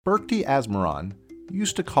Birkti Asmerom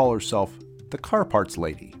used to call herself the car parts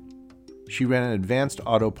lady. She ran an advanced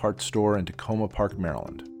auto parts store in Tacoma Park,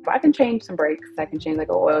 Maryland. I can change some brakes. I can change like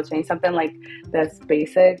an oil change, something like that's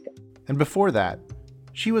basic. And before that,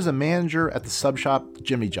 she was a manager at the sub shop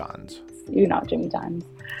Jimmy John's. You know Jimmy John's.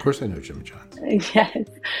 Of course I know Jimmy John's. Yes.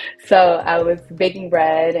 So I was baking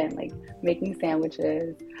bread and like making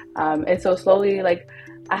sandwiches. And so slowly, like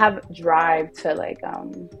I have drive to like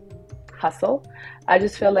hustle. I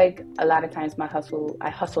just feel like a lot of times I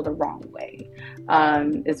hustle the wrong way,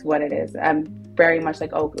 is what it is. I'm very much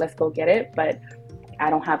like, oh, let's go get it. But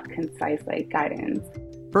I don't have concise like guidance.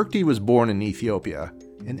 Birkti was born in Ethiopia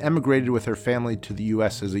and emigrated with her family to the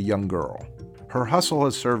U.S. as a young girl. Her hustle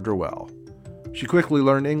has served her well. She quickly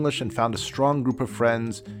learned English and found a strong group of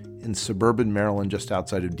friends in suburban Maryland just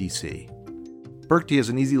outside of D.C. Birkti has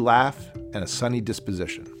an easy laugh and a sunny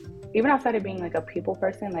disposition. Even outside of being like a people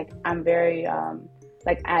person, like I'm very,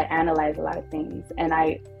 like I analyze a lot of things and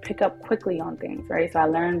I pick up quickly on things, right? So I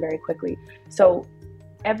learn very quickly. So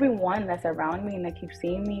everyone that's around me and that keeps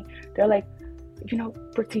seeing me, they're like, you know,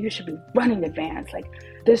 Birkti, you should be running advanced. Like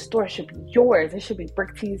this store should be yours. It should be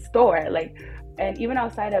Birkti's store. Like, and even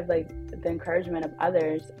outside of like the encouragement of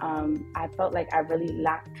others, I felt like I really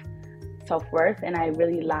lacked self-worth and I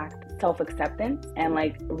really lacked self-acceptance and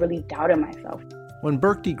like really doubted myself. When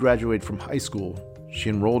Birkti graduated from high school, she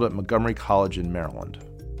enrolled at Montgomery College in Maryland.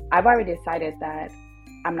 I've already decided that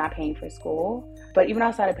I'm not paying for school, but even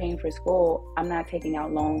outside of paying for school, I'm not taking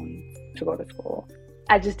out loans to go to school.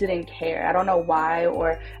 I just didn't care. I don't know why,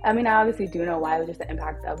 I obviously do know why. It was just the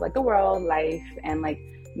impact of like the world, life, and like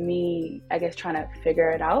me, I guess, trying to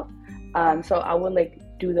figure it out. So I would like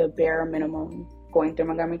do the bare minimum going through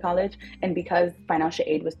Montgomery College. And because financial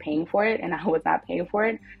aid was paying for it and I was not paying for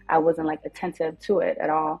it, I wasn't like attentive to it at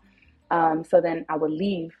all. So then I would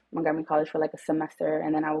leave Montgomery College for like a semester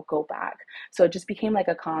and then I would go back. So it just became like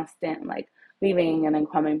a constant like leaving and then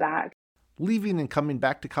coming back. Leaving and coming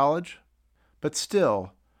back to college, but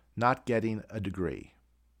still not getting a degree.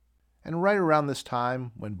 And right around this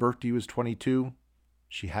time, when Birkti was 22,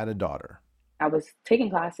 she had a daughter. I was taking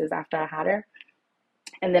classes after I had her.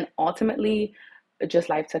 And then ultimately, just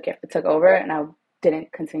life took over and I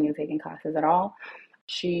didn't continue taking classes at all.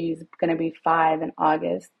 She's going to be 5 in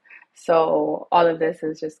August. So all of this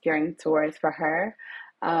is just gearing towards for her.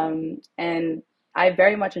 And I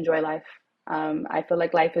very much enjoy life. I feel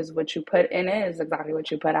like life is what you put in it is exactly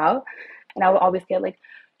what you put out. And I would always get like,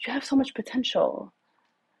 you have so much potential.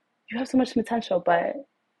 You have so much potential, but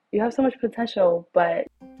you have so much potential, but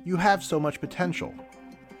you have so much potential,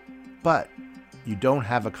 but you don't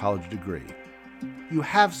have a college degree. You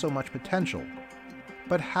have so much potential,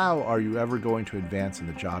 but how are you ever going to advance in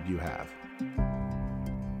the job you have?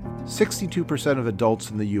 62% of adults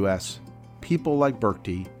in the U.S., people like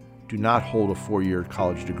Birkti, do not hold a 4-year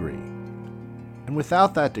college degree. And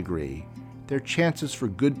without that degree, their chances for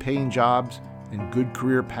good-paying jobs and good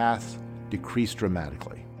career paths decrease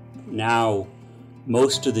dramatically. Now,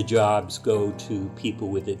 most of the jobs go to people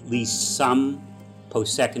with at least some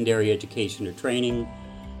post-secondary education or training,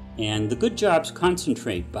 and the good jobs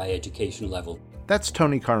concentrate by education level. That's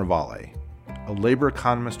Tony Carnevale, a labor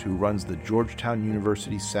economist who runs the Georgetown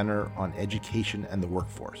University Center on Education and the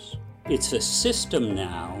Workforce. It's a system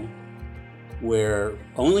now where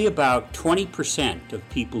only about 20% of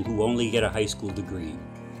people who only get a high school degree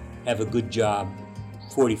have a good job,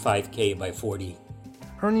 $45K by 40.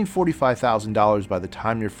 Earning $45,000 by the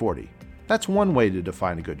time you're 40. That's one way to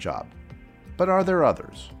define a good job. But are there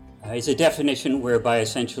others? It's a definition whereby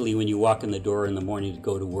essentially when you walk in the door in the morning to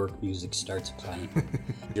go to work, music starts playing.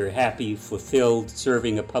 You're happy, fulfilled,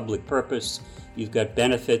 serving a public purpose. You've got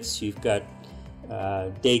benefits, you've got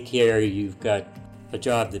daycare, you've got a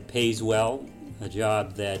job that pays well, a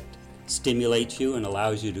job that stimulates you and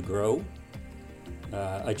allows you to grow,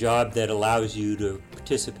 a job that allows you to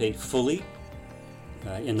participate fully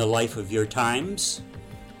in the life of your times,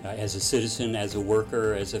 as a citizen, as a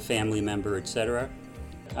worker, as a family member, etc.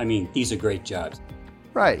 I mean, these are great jobs.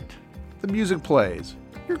 Right. The music plays.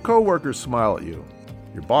 Your coworkers smile at you.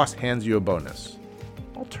 Your boss hands you a bonus.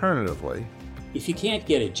 Alternatively, if you can't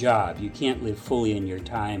get a job, you can't live fully in your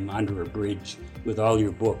time under a bridge with all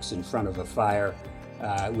your books in front of a fire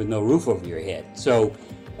with no roof over your head. So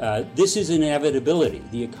this is an inevitability.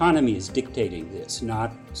 The economy is dictating this,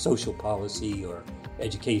 not social policy or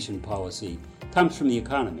education policy. It comes from the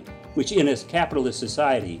economy, which in a capitalist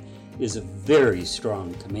society is a very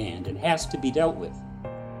strong command and has to be dealt with.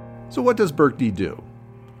 So what does Birkti do?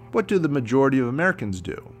 What do the majority of Americans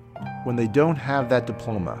do when they don't have that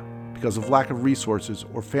diploma because of lack of resources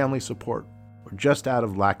or family support or just out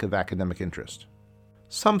of lack of academic interest?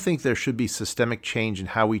 Some think there should be systemic change in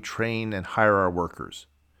how we train and hire our workers.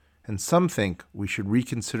 And some think we should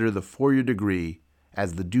reconsider the 4-year degree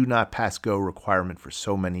as the do not pass go requirement for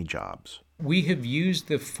so many jobs. We have used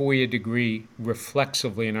the 4-year degree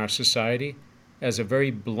reflexively in our society as a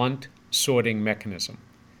very blunt sorting mechanism.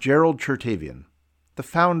 Gerald Chertavian, the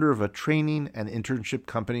founder of a training and internship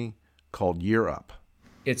company called Year Up.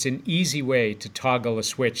 It's an easy way to toggle a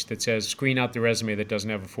switch that says screen out the resume that doesn't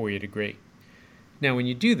have a 4-year degree. Now, when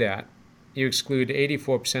you do that, you exclude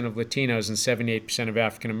 84% of Latinos and 78% of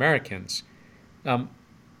African Americans.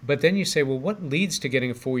 But then you say, well, what leads to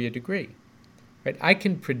getting a 4-year degree? Right? I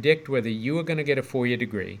can predict whether you are going to get a 4-year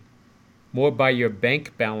degree more by your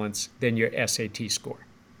bank balance than your SAT score.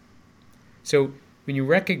 So when you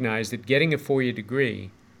recognize that getting a 4-year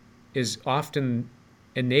degree is often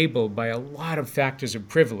enabled by a lot of factors of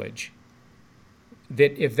privilege,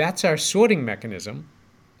 that if that's our sorting mechanism,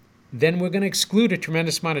 then we're going to exclude a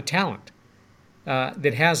tremendous amount of talent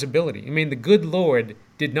that has ability. I mean, the good Lord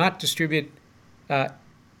did not distribute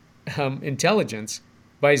intelligence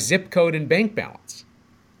by zip code and bank balance.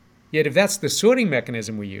 Yet if that's the sorting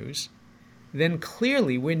mechanism we use, then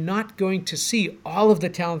clearly we're not going to see all of the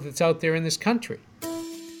talent that's out there in this country.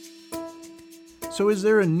 So is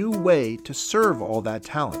there a new way to serve all that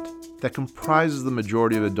talent that comprises the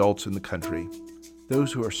majority of adults in the country,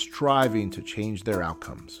 those who are striving to change their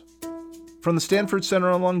outcomes? From the Stanford Center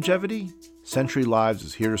on Longevity, Century Lives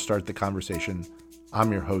is here to start the conversation.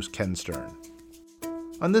 I'm your host, Ken Stern.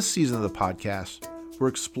 On this season of the podcast, we're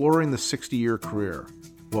exploring the 60-year career,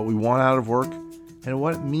 what we want out of work, and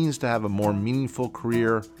what it means to have a more meaningful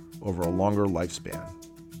career over a longer lifespan.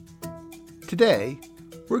 Today,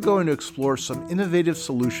 we're going to explore some innovative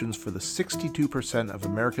solutions for the 62% of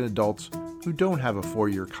American adults who don't have a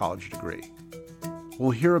 4-year college degree. We'll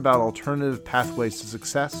hear about alternative pathways to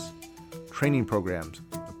success, training programs,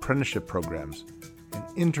 apprenticeship programs, and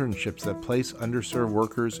internships that place underserved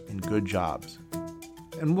workers in good jobs.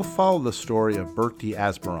 And we'll follow the story of Birkti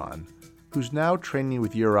Asmerom, who's now training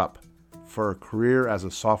with Year Up for a career as a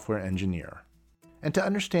software engineer. And to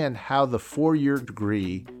understand how the 4-year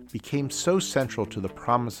degree became so central to the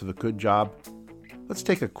promise of a good job, let's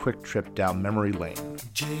take a quick trip down memory lane.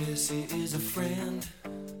 Jesse is a friend.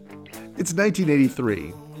 It's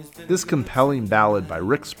 1983. This compelling ballad by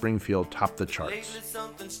Rick Springfield topped the charts.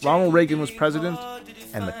 Ronald Reagan was president,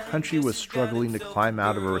 and the country was struggling to climb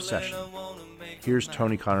out of a recession. Here's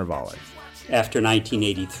Tony Carnevale. After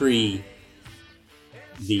 1983,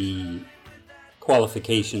 the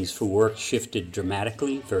qualifications for work shifted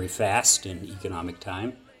dramatically, very fast in economic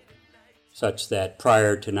time, such that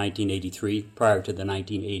prior to 1983, prior to the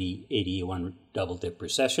 1980-81 double-dip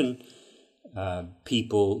recession,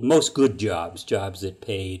 most good jobs that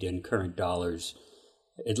paid in current dollars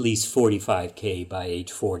at least $45K by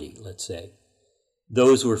age 40, let's say,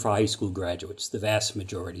 those were for high school graduates, the vast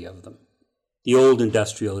majority of them. The old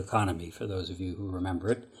industrial economy, for those of you who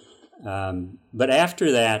remember it. But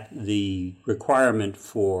after that, the requirement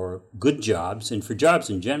for good jobs, and for jobs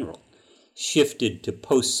in general, shifted to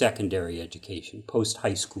post-secondary education,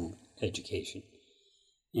 post-high school education.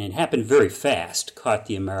 And happened very fast, caught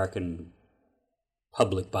the American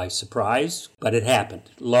public by surprise, but it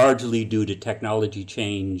happened, largely due to technology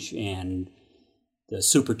change and the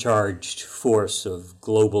supercharged force of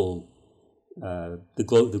the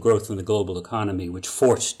growth in the global economy, which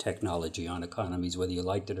forced technology on economies, whether you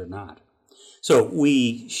liked it or not. So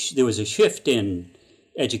there was a shift in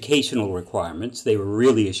educational requirements. They were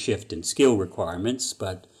really a shift in skill requirements,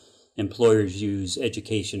 but employers use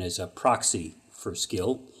education as a proxy for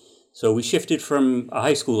skill. So we shifted from a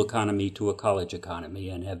high school economy to a college economy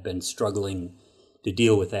and have been struggling to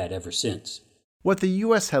deal with that ever since. What the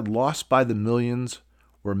U.S. had lost by the millions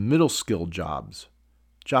were middle-skilled jobs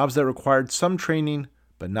that required some training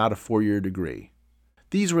but not a 4-year degree.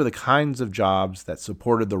 These were the kinds of jobs that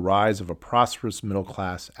supported the rise of a prosperous middle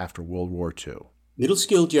class after World War II.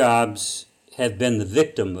 Middle-skilled jobs have been the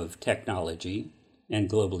victim of technology and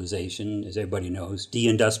globalization, as everybody knows,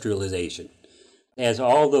 deindustrialization. As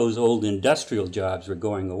all those old industrial jobs were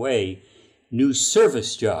going away, new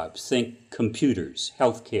service jobs, think computers,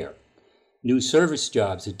 healthcare, new service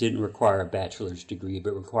jobs that didn't require a bachelor's degree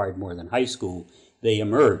but required more than high school, they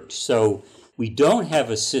emerged. So we don't have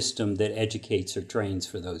a system that educates or trains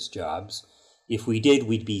for those jobs. If we did,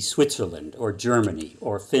 we'd be Switzerland or Germany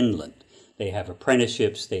or Finland. They have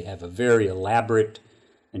apprenticeships. They have a very elaborate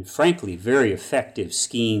and frankly very effective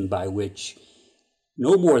scheme by which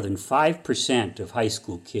no more than 5% of high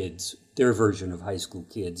school kids, their version of high school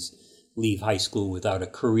kids, leave high school without a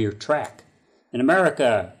career track. In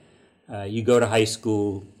America, You go to high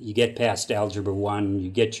school, you get past Algebra 1, you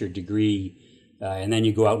get your degree, and then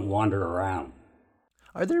you go out and wander around.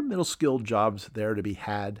 Are there middle-skilled jobs there to be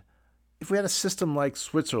had? If we had a system like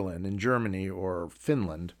Switzerland and Germany or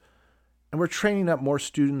Finland, and we're training up more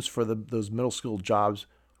students for those middle-skilled jobs,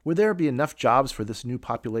 would there be enough jobs for this new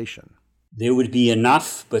population? There would be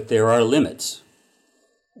enough, but there are limits.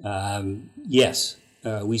 Yes,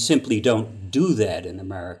 we simply don't do that in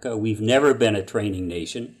America. We've never been a training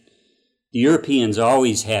nation. The Europeans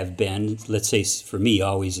always have been, let's say for me,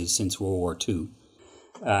 always is since World War II.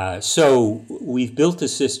 So we've built a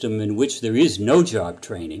system in which there is no job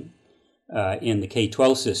training in the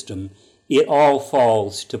K-12 system. It all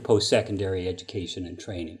falls to post-secondary education and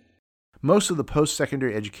training. Most of the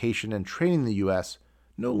post-secondary education and training in the U.S.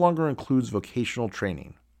 no longer includes vocational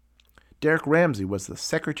training. Derrick Ramsey was the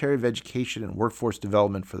Secretary of Education and Workforce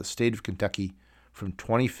Development for the state of Kentucky from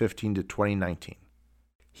 2015 to 2019.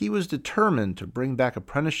 He was determined to bring back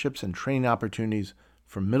apprenticeships and training opportunities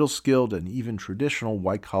for middle-skilled and even traditional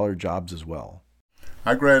white-collar jobs as well.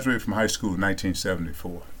 I graduated from high school in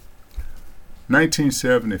 1974.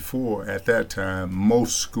 1974, at that time,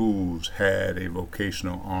 most schools had a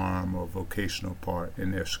vocational arm or vocational part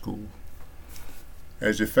in their school.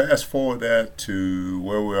 As you fast forward that to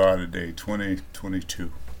where we are today,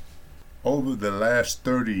 2022, over the last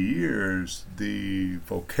 30 years, the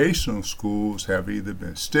vocational schools have either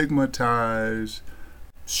been stigmatized,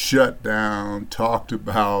 shut down, talked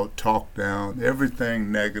about, talked down,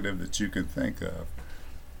 everything negative that you can think of,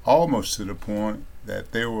 almost to the point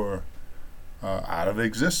that they were out of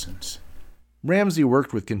existence. Ramsey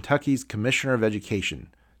worked with Kentucky's Commissioner of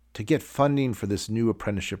Education to get funding for this new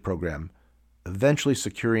apprenticeship program, eventually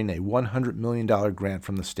securing a $100 million grant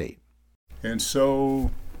from the state. And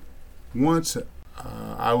so once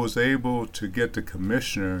I was able to get the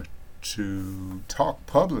commissioner to talk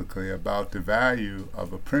publicly about the value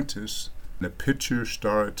of apprentice, the picture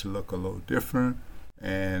started to look a little different,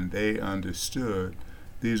 and they understood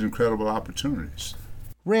these incredible opportunities.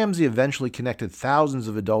 Ramsey eventually connected thousands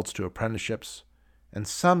of adults to apprenticeships, and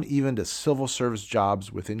some even to civil service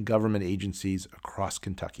jobs within government agencies across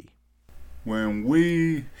Kentucky. When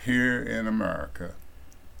we here in America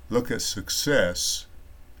look at success,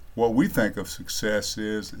 what we think of success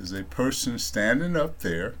is a person standing up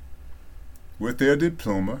there with their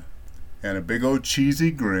diploma and a big old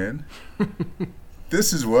cheesy grin.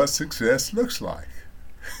 This is what success looks like,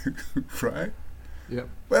 right? Yep.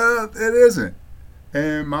 Well, it isn't.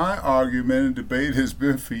 And my argument and debate has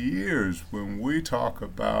been for years when we talk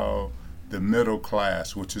about the middle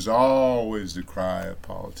class, which is always the cry of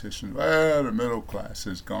politicians. Well, the middle class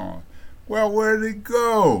is gone. Well, where did it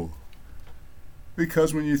go?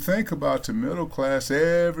 Because when you think about the middle class,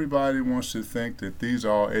 everybody wants to think that these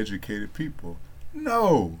are all educated people.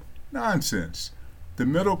 No, nonsense. The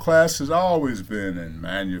middle class has always been in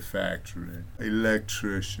manufacturing,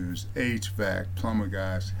 electricians, HVAC, plumber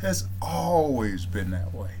guys, has always been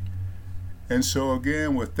that way. And so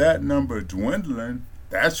again, with that number dwindling,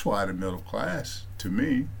 that's why the middle class, to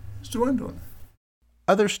me, is dwindling.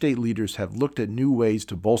 Other state leaders have looked at new ways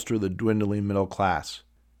to bolster the dwindling middle class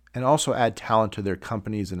and also add talent to their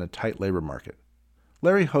companies in a tight labor market.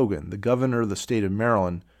 Larry Hogan, the governor of the state of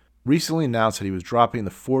Maryland, recently announced that he was dropping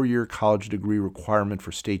the 4-year college degree requirement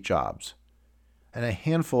for state jobs, and a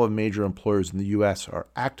handful of major employers in the U.S. are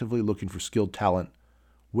actively looking for skilled talent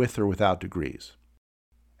with or without degrees.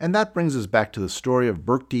 And that brings us back to the story of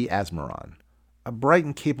Birkti Asmerom, a bright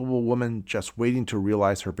and capable woman just waiting to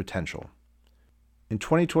realize her potential. In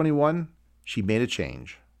 2021, she made a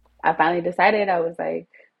change. I finally decided, I was like,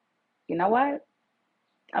 you know what?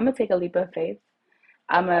 I'm going to take a leap of faith.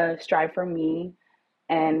 I'm going to strive for me.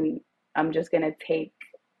 And I'm just going to take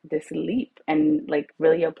this leap and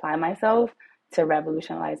really apply myself to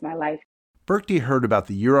revolutionize my life. Birkti heard about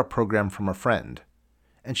the Year Up program from a friend,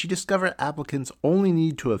 and she discovered applicants only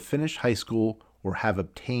need to have finished high school or have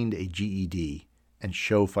obtained a GED and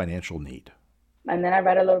show financial need. And then I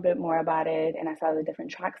read a little bit more about it, and I saw the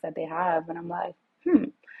different tracks that they have, and I'm like,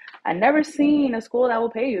 I never seen a school that will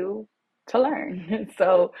pay you to learn.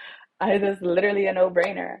 So it was literally a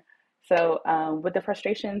no-brainer. So with the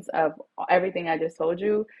frustrations of everything I just told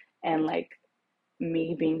you and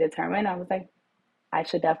me being determined, I was like, I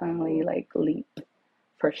should definitely leap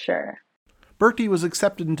for sure. Birkti was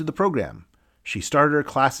accepted into the program. She started her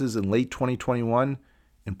classes in late 2021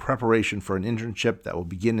 in preparation for an internship that will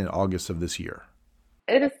begin in August of this year.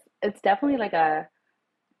 It's definitely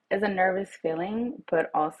it's a nervous feeling,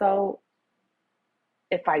 but also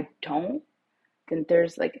if I don't, then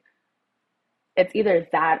there's it's either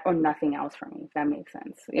that or nothing else for me, if that makes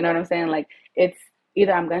sense. You know what I'm saying? It's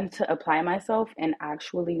either I'm going to apply myself and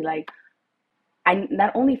actually I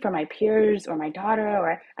not only for my peers or my daughter,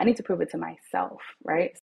 or I need to prove it to myself,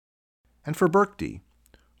 right? And for Birkti,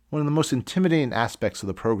 one of the most intimidating aspects of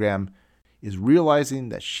the program is realizing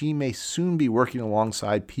that she may soon be working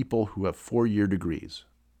alongside people who have 4-year degrees.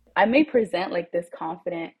 I may present like this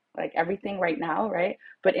confident, like everything right now, right?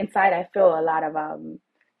 But inside I feel a lot of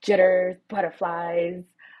jitters, butterflies,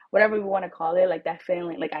 whatever we want to call it, like that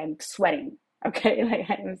feeling, like I'm sweating, okay? Like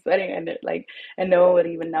I'm sweating and no one would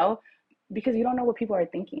even know because you don't know what people are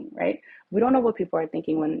thinking, right? We don't know what people are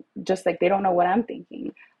thinking when, just like they don't know what I'm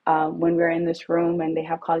thinking when we're in this room and they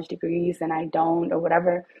have college degrees and I don't or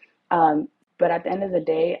whatever. But at the end of the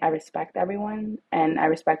day, I respect everyone and I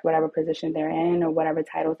respect whatever position they're in or whatever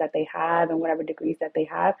titles that they have and whatever degrees that they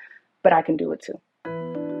have, but I can do it too.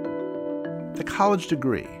 The college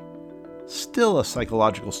degree, still a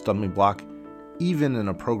psychological stumbling block, even in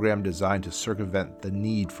a program designed to circumvent the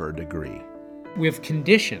need for a degree. We've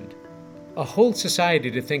conditioned a whole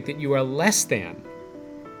society to think that you are less than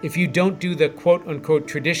if you don't do the quote-unquote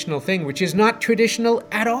traditional thing, which is not traditional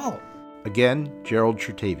at all. Again, Gerald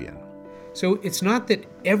Chertavian. So it's not that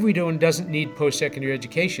everyone doesn't need post-secondary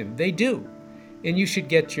education. They do. And you should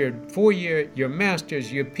get your 4-year, your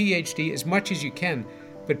master's, your PhD as much as you can.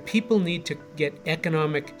 But people need to get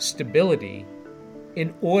economic stability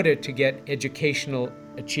in order to get educational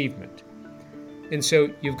achievement. And so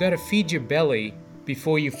you've got to feed your belly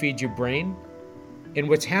before you feed your brain. And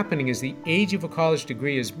what's happening is the age of a college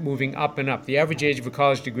degree is moving up and up. The average age of a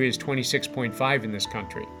college degree is 26.5 in this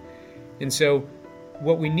country. And so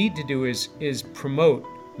what we need to do is promote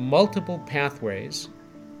multiple pathways,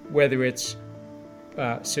 whether it's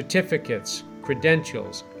certificates,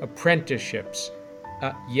 credentials, apprenticeships,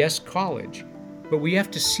 yes, college, but we have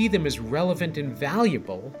to see them as relevant and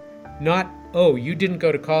valuable, not, oh, you didn't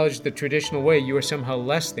go to college the traditional way, you are somehow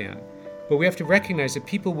less than. But we have to recognize that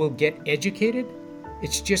people will get educated.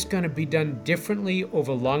 It's just going to be done differently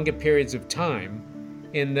over longer periods of time.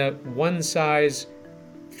 In the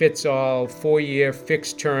one-size-fits-all, 4-year,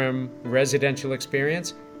 fixed-term residential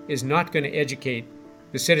experience is not going to educate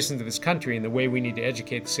the citizens of this country in the way we need to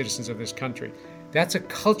educate the citizens of this country. That's a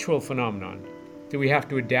cultural phenomenon that we have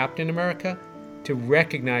to adapt in America to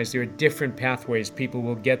recognize there are different pathways people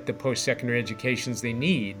will get the post-secondary educations they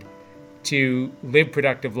need to live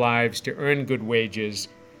productive lives, to earn good wages.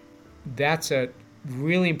 That's a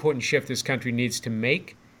really important shift this country needs to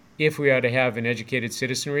make if we are to have an educated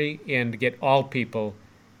citizenry and get all people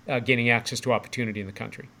gaining access to opportunity in the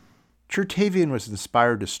country. Chertavian was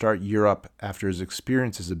inspired to start Year Up after his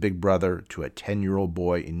experience as a big brother to a 10-year-old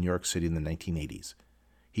boy in New York City in the 1980s.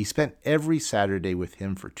 He spent every Saturday with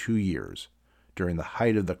him for 2 years during the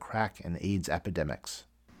height of the crack and AIDS epidemics.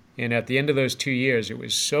 And at the end of those 2 years, it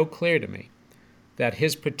was so clear to me that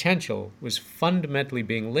his potential was fundamentally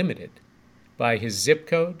being limited by his zip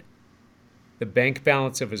code, the bank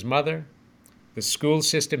balance of his mother, the school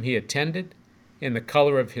system he attended, and the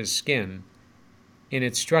color of his skin. And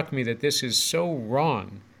it struck me that this is so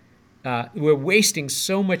wrong. We're wasting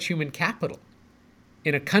so much human capital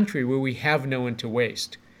in a country where we have no one to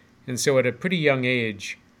waste. And so at a pretty young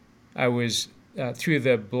age, I was, through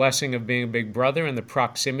the blessing of being a big brother and the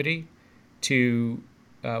proximity to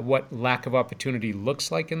what lack of opportunity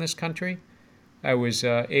looks like in this country, I was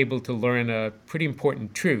able to learn a pretty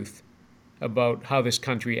important truth about how this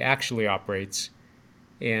country actually operates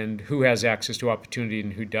and who has access to opportunity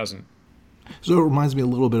and who doesn't. So it reminds me a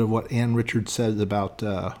little bit of what Ann Richards said about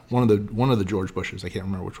one of the George Bushes. I can't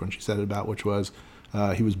remember which one she said it about, which was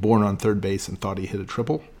he was born on third base and thought he hit a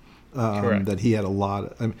triple. That he had a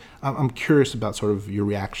lot. I'm curious about sort of your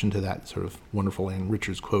reaction to that sort of wonderful Ann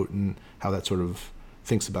Richards quote and how that sort of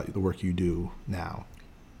thinks about the work you do now.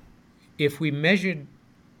 If we measured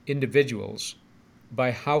individuals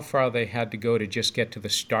by how far they had to go to just get to the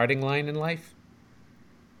starting line in life,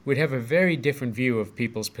 we'd have a very different view of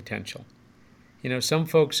people's potential. You know, some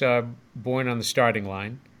folks are born on the starting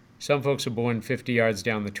line, some folks are born 50 yards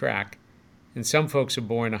down the track, and some folks are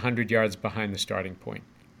born 100 yards behind the starting point.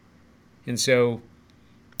 And so,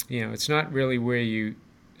 you know, it's not really where you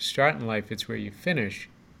start in life, it's where you finish.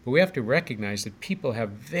 But we have to recognize that people have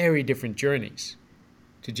very different journeys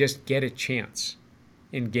to just get a chance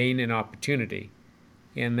and gain an opportunity.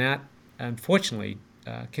 And that, unfortunately,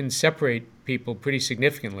 can separate people pretty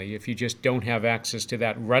significantly if you just don't have access to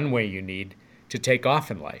that runway you need to take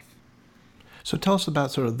off in life. So tell us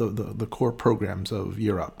about sort of the core programs of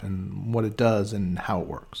Year Up and what it does and how it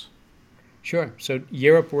works. Sure. So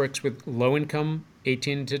Year Up works with low-income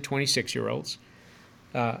 18 to 26-year-olds.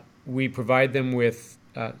 We provide them with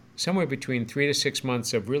somewhere between 3 to 6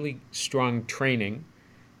 months of really strong training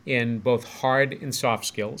in both hard and soft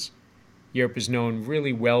skills. Europe is known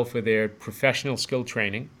really well for their professional skill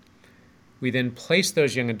training. We then place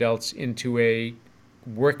those young adults into a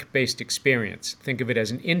work-based experience. Think of it as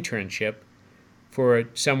an internship for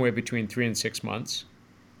somewhere between 3 and 6 months.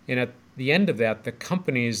 And at the end of that, the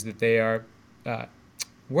companies that they are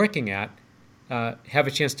working at have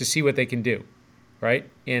a chance to see what they can do, right?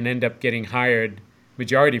 And end up getting hired,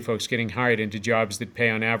 majority of folks getting hired into jobs that pay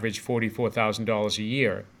on average $44,000 a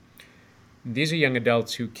year. These are young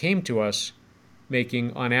adults who came to us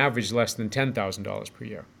making on average less than $10,000 per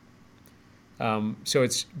year. So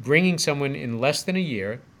it's bringing someone in less than a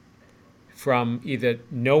year from either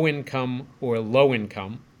no income or low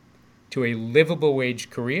income to a livable wage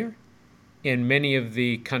career in many of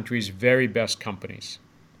the country's very best companies.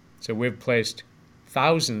 So we've placed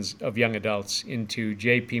thousands of young adults into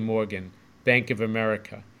JP Morgan, Bank of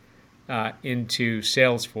America, into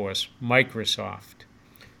Salesforce, Microsoft.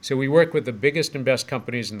 So we work with the biggest and best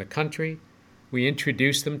companies in the country. We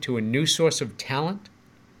introduce them to a new source of talent,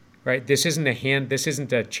 right? This isn't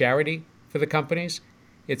a charity for the companies.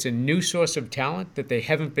 It's a new source of talent that they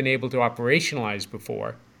haven't been able to operationalize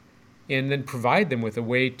before, and then provide them with a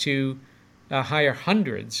way to hire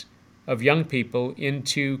hundreds of young people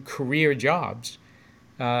into career jobs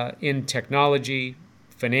in technology,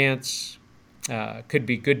 finance, could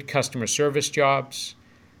be good customer service jobs.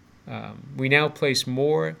 We now place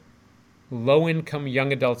more low-income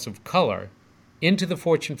young adults of color into the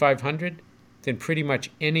Fortune 500 than pretty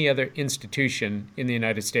much any other institution in the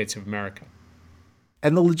United States of America.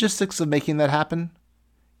 And the logistics of making that happen?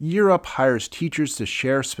 Year Up hires teachers to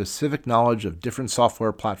share specific knowledge of different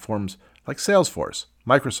software platforms like Salesforce,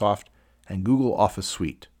 Microsoft, and Google Office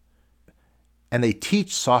Suite. And they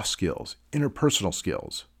teach soft skills, interpersonal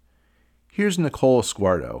skills. Here's Nicole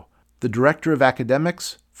Escuadro, the Director of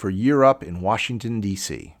Academics for Year Up in Washington,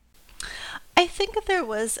 D.C. I think there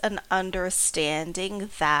was an understanding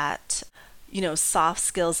that, soft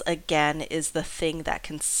skills, again, is the thing that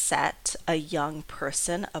can set a young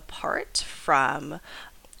person apart from,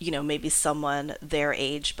 maybe someone their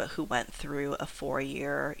age, but who went through a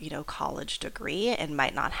 4-year, college degree and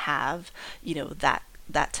might not have,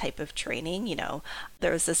 that type of training.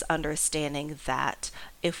 There's this understanding that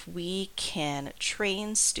if we can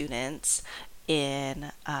train students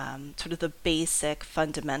in sort of the basic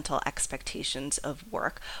fundamental expectations of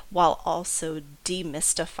work while also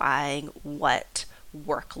demystifying what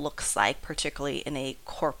work looks like, particularly in a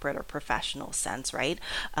corporate or professional sense, right?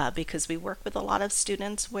 Because we work with a lot of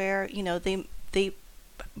students where, they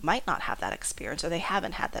might not have that experience, or they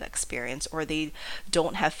haven't had that experience, or they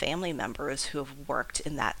don't have family members who have worked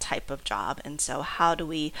in that type of job. And so how do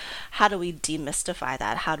we demystify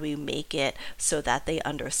that? How do we make it so that they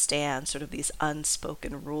understand sort of these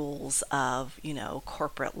unspoken rules of,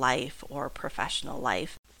 corporate life or professional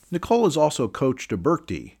life? Nicole is also coach to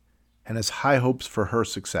Birkti and has high hopes for her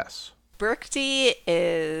success. Birkti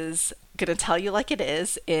is going to tell you like it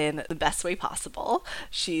is in the best way possible.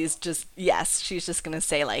 She's just going to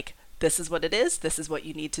say, like, this is what it is. This is what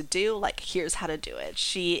you need to do. Like, here's how to do it.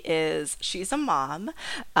 She's a mom.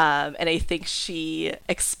 And I think she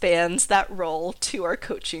expands that role to our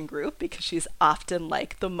coaching group because she's often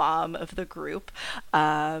like the mom of the group.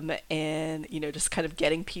 And, just kind of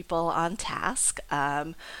getting people on task.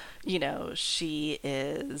 She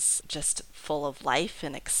is just full of life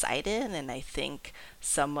and excited, and I think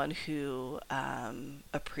someone who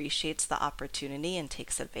appreciates the opportunity and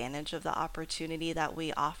takes advantage of the opportunity that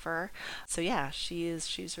we offer. So yeah,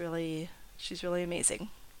 she's really amazing.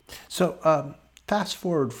 So fast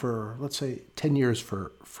forward for, let's say, 10 years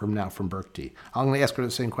from now from Birkti. I'm going to ask her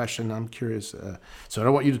the same question. I'm curious. So I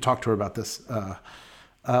don't want you to talk to her about this.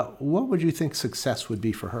 What would you think success would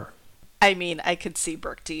be for her? I mean, I could see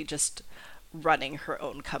Birkti just running her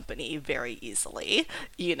own company very easily,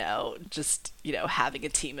 having a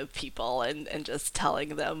team of people and just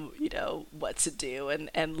telling them, what to do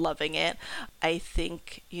and loving it. I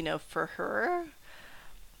think, for her,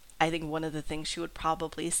 I think one of the things she would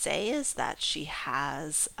probably say is that she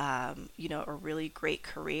has, a really great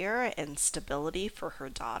career and stability for her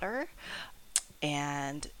daughter.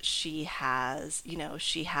 And she has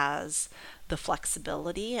the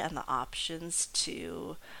flexibility and the options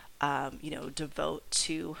to, devote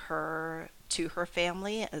to her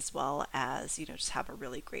family, as well as, just have a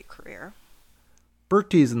really great career.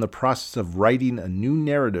 Birkti is in the process of writing a new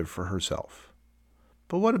narrative for herself.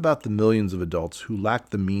 But what about the millions of adults who lack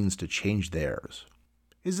the means to change theirs?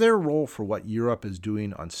 Is there a role for what Year Up is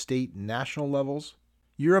doing on state and national levels?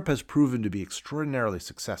 Year Up has proven to be extraordinarily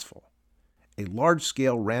successful. a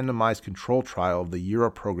large-scale randomized control trial of the Year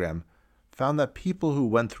Up program found that people who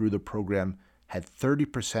went through the program had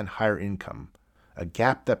 30% higher income, a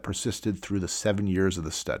gap that persisted through the 7 years of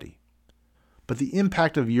the study. But the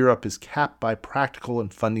impact of Year Up is capped by practical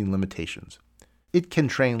and funding limitations. It can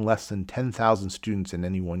train less than 10,000 students in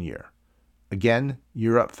any 1 year. Again,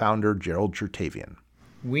 Year Up founder Gerald Chertavian.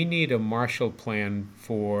 We need a Marshall Plan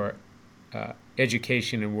for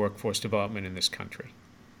education and workforce development in this country.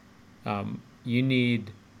 You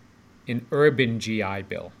need an urban GI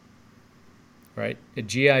Bill, right? A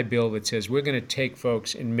GI Bill that says we're going to take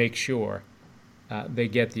folks and make sure they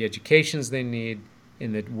get the educations they need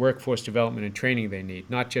and the workforce development and training they need,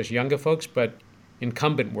 not just younger folks, but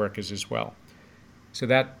incumbent workers as well. So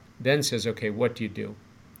that then says, okay, what do you do?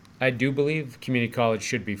 I do believe community college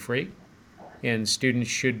should be free, and students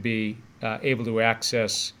should be able to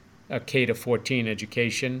access a K-14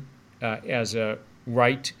 education as a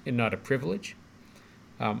right and not a privilege.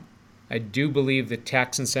 I do believe that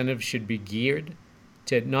tax incentives should be geared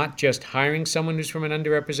to not just hiring someone who's from an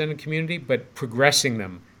underrepresented community, but progressing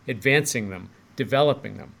them, advancing them,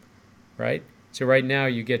 developing them, right? So right now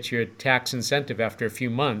you get your tax incentive after a few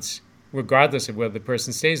months, regardless of whether the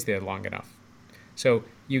person stays there long enough. So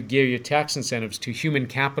you gear your tax incentives to human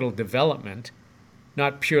capital development,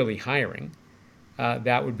 not purely hiring.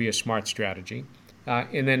 That would be a smart strategy.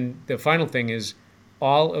 And then the final thing is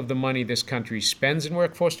all of the money this country spends in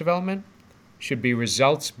workforce development should be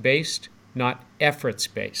results-based, not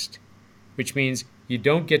efforts-based, which means you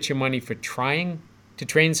don't get your money for trying to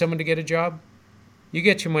train someone to get a job. You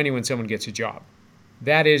get your money when someone gets a job.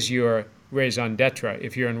 That is your raison d'etre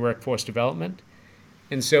if you're in workforce development.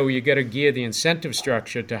 And so you got to gear the incentive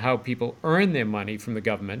structure to how people earn their money from the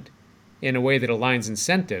government in a way that aligns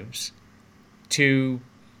incentives to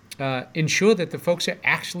ensure that the folks are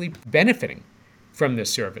actually benefiting from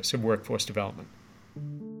this service of workforce development.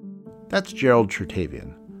 That's Gerald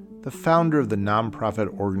Chertavian, the founder of the nonprofit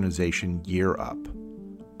organization Year Up,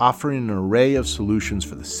 offering an array of solutions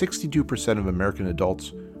for the 62% of American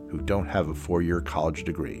adults who don't have a 4-year college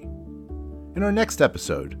degree. In our next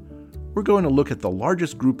episode, we're going to look at the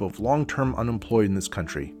largest group of long-term unemployed in this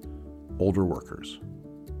country, older workers.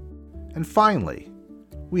 And finally,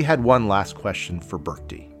 we had one last question for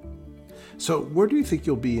Birkti. So where do you think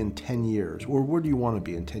you'll be in 10 years? Or where do you want to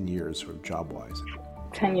be in 10 years, sort of job-wise?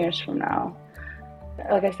 10 years from now,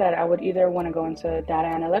 like I said, I would either want to go into data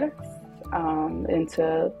analytics,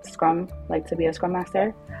 into Scrum, like to be a Scrum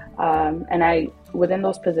Master. And within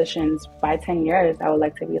those positions, by 10 years, I would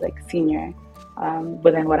like to be like senior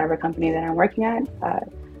within whatever company that I'm working at,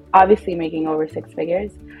 obviously making over 6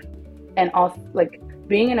 figures. And also like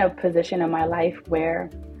being in a position in my life where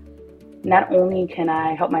not only can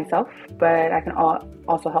I help myself, but I can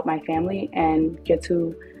also help my family and get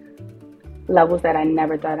to levels that I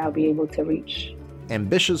never thought I'd be able to reach.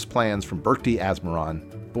 Ambitious plans from Birkti Asmerom,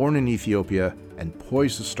 born in Ethiopia and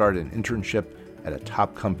poised to start an internship at a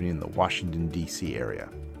top company in the Washington, D.C. area.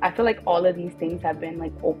 I feel like all of these things have been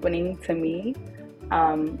like opening to me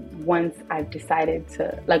once I've decided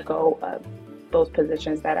to let go of those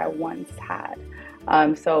positions that I once had.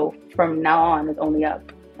 So from now on, it's only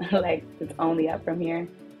up. Like, it's only up from here.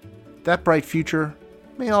 That bright future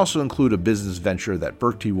may also include a business venture that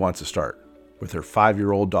Birkti wants to start with her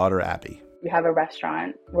 5-year-old daughter, Abby. We have a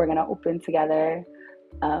restaurant we're going to open together.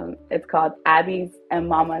 It's called Abby's and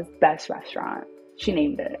Mama's Best Restaurant. She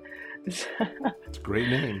named it. It's a great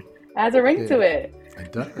name. It has a ring to it.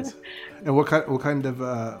 It does. And what kind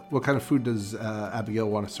of food does Abigail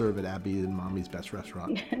want to serve at Abby and Mommy's Best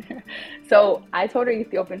Restaurant? So I told her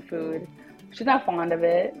Ethiopian food. She's not fond of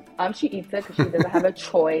it. She eats it because she doesn't have a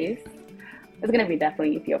choice. It's going to be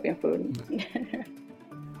definitely Ethiopian food.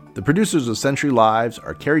 The producers of Century Lives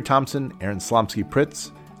are Carrie Thompson, Aaron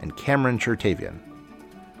Slomsky-Pritz, and Cameron Chertavian.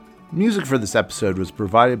 Music for this episode was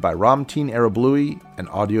provided by Ramtin Arablouei and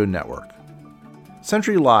Audio Network.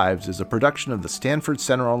 Century Lives is a production of the Stanford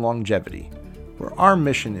Center on Longevity, where our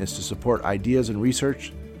mission is to support ideas and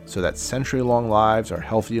research so that century-long lives are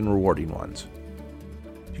healthy and rewarding ones.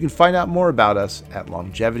 You can find out more about us at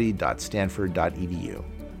longevity.stanford.edu.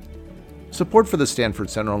 Support for the Stanford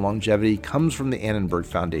Center on Longevity comes from the Annenberg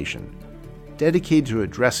Foundation, dedicated to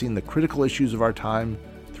addressing the critical issues of our time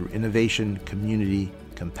through innovation, community,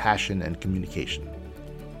 compassion, and communication.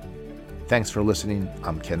 Thanks for listening.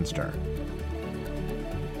 I'm Ken Stern.